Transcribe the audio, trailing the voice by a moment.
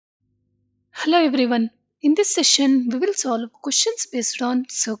Hello everyone. In this session, we will solve questions based on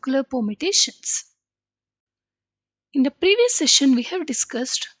circular permutations. In the previous session, we have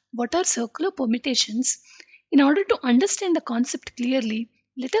discussed what are circular permutations. In order to understand the concept clearly,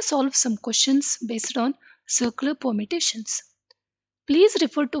 let us solve some questions based on circular permutations. Please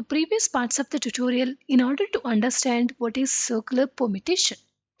refer to previous parts of the tutorial in order to understand what is circular permutation.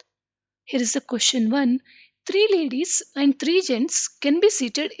 Here is the question 1. Three ladies and three gents can be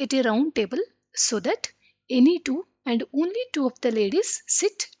seated at a round table so that any two and only two of the ladies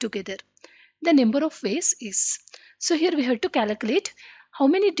sit together. The number of ways is. So here we have to calculate how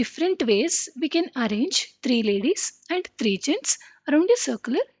many different ways we can arrange three ladies and three gents around a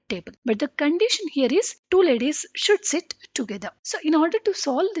circular table. But the condition here is two ladies should sit together. So in order to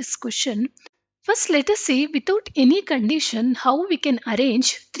solve this question, first, let us see without any condition how we can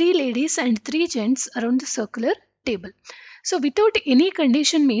arrange three ladies and three gents around the circular table. So, without any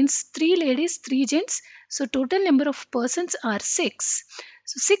condition means three ladies, three gents. So, total number of persons are six.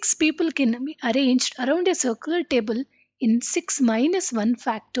 So, six people can be arranged around a circular table in 6 minus 1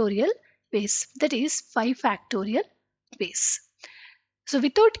 factorial ways, that is 5 factorial ways. So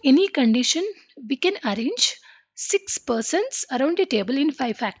without any condition, we can arrange 6 persons around a table in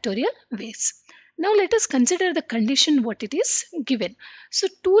 5 factorial ways. Now let us consider the condition what it is given. So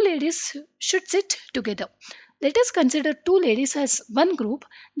two ladies should sit together. Let us consider two ladies as one group.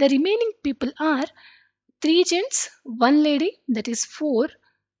 The remaining people are three gents, one lady, that is 4,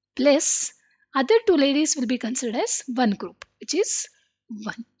 plus other two ladies will be considered as one group, which is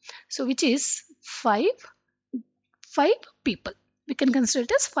 1. So which is 5 people. We can consider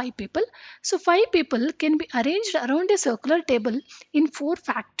it as 5 people. So 5 people can be arranged around a circular table in 4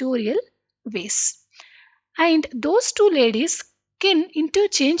 factorial ways. And those two ladies can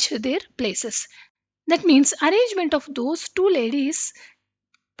interchange their places. That means arrangement of those two ladies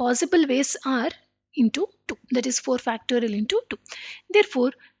possible ways are into 2. That is 4 factorial into 2.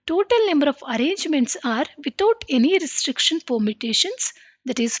 Therefore, total number of arrangements are without any restriction permutations,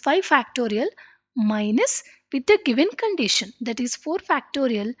 that is 5 factorial minus with the given condition, that is 4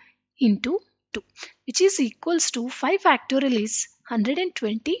 factorial into 2, which is equals to 5 factorial is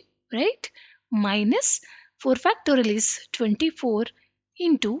 120, right, minus 4 factorial is 24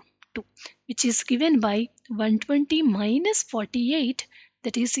 into 2, which is given by 120 minus 48,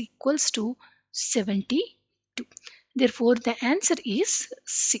 that is equals to 72. Therefore, the answer is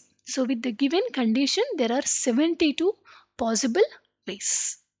C. So, with the given condition, there are 72 possible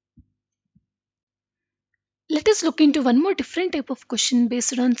ways. Let us look into one more different type of question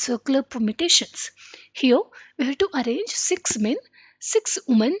based on circular permutations. Here, we have to arrange 6 men, 6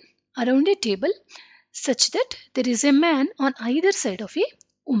 women around a table such that there is a man on either side of a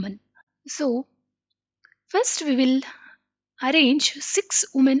woman. So, first we will arrange 6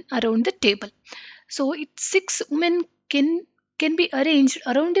 women around the table. So, 6 women can be arranged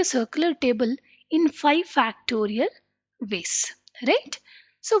around a circular table in 5 factorial ways, right?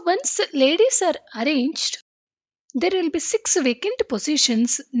 So, once ladies are arranged, there will be 6 vacant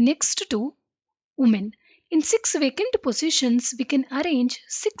positions next to women. In 6 vacant positions, we can arrange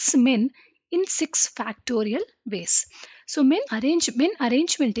 6 men in 6 factorial ways. So men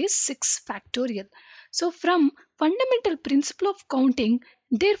arrangement is 6 factorial. So from fundamental principle of counting,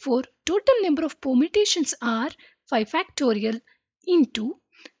 therefore total number of permutations are 5 factorial into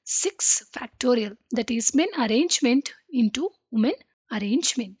 6 factorial. That is men arrangement into women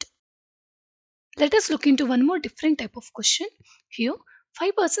arrangement. Let us look into one more different type of question. Here,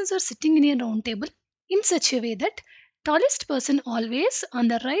 5 persons are sitting in a round table in such a way that tallest person always on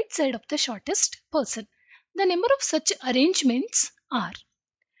the right side of the shortest person. The number of such arrangements are.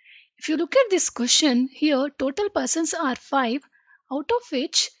 If you look at this question, here total persons are 5, out of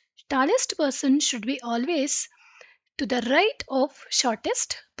which tallest person should be always to the right of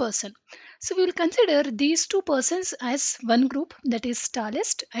shortest person. So we will consider these two persons as one group, that is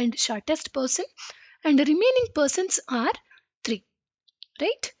tallest and shortest person, and the remaining persons are 3,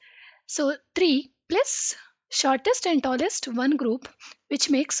 right? So 3 plus shortest and tallest one group, which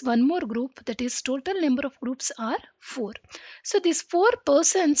makes one more group, that is total number of groups are 4. So these 4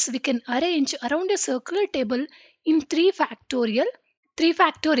 persons we can arrange around a circular table in 3 factorial,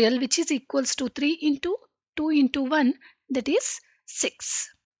 which is equals to 3 into 2 into 1, that is 6.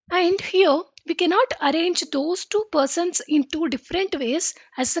 And here we cannot arrange those two persons in two different ways,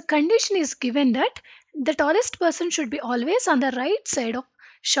 as the condition is given that the tallest person should be always on the right side of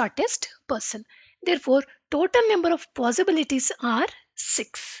shortest person. Therefore, total number of possibilities are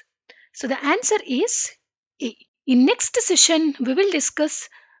 6. So the answer is A. In next session, we will discuss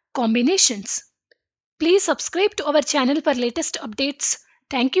combinations. Please subscribe to our channel for latest updates.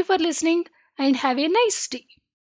 Thank you for listening and have a nice day.